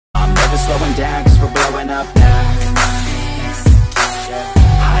never slowing down, cause we're blowing up now.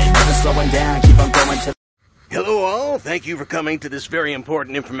 I ain't never slowing down, keep on going till... Hello all, thank you for coming to this very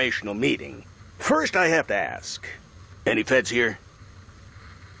important informational meeting. First I have to ask, any feds here?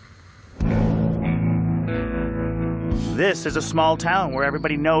 This is a small town where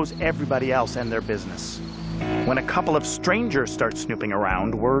everybody knows everybody else and their business. When a couple of strangers start snooping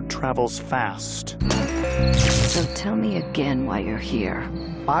around, word travels fast. So tell me again why you're here.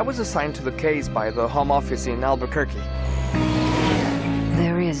 I was assigned to the case by the Home Office in Albuquerque.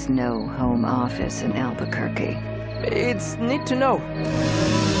 There is no Home Office in Albuquerque. It's neat to know.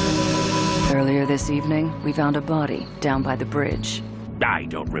 Earlier this evening, we found a body down by the bridge. I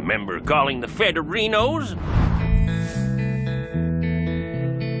don't remember calling the Federinos.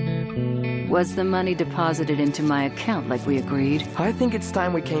 Was the money deposited into my account like we agreed? I think it's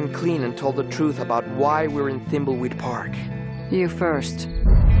time we came clean and told the truth about why we're in Thimbleweed Park. You first.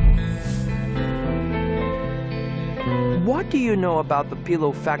 What do you know about the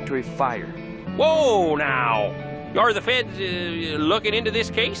pillow factory fire? Whoa, now! Are the feds looking into this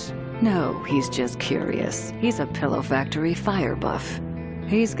case? No, he's just curious. He's a pillow factory fire buff.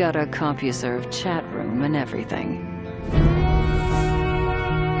 He's got a CompuServe chat room and everything.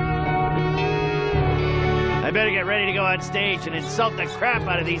 I better get ready to go on stage and insult the crap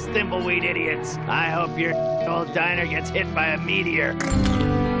out of these Thimbleweed idiots. I hope your old diner gets hit by a meteor.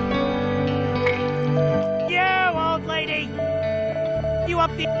 You, old lady! You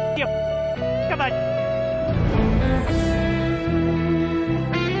up the... You. Come on.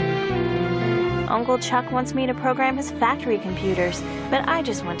 Uncle Chuck wants me to program his factory computers, but I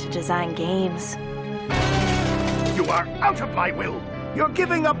just want to design games. You are out of my will! You're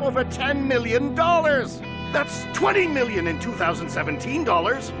giving up over $10 million! That's $20 million in 2017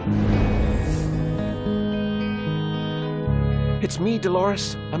 dollars! It's me,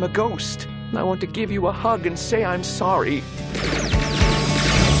 Dolores. I'm a ghost. I want to give you a hug and say I'm sorry.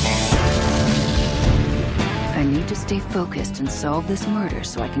 I need to stay focused and solve this murder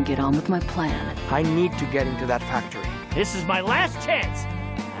so I can get on with my plan. I need to get into that factory. This is my last chance.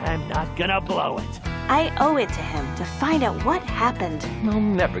 I'm not gonna blow it. I owe it to him to find out what happened. I'll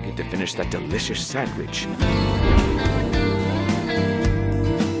never get to finish that delicious sandwich.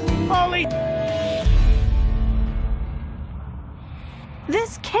 Holy...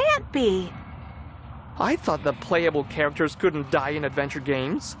 This can't be. I thought the playable characters couldn't die in adventure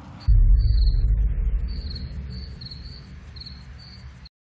games.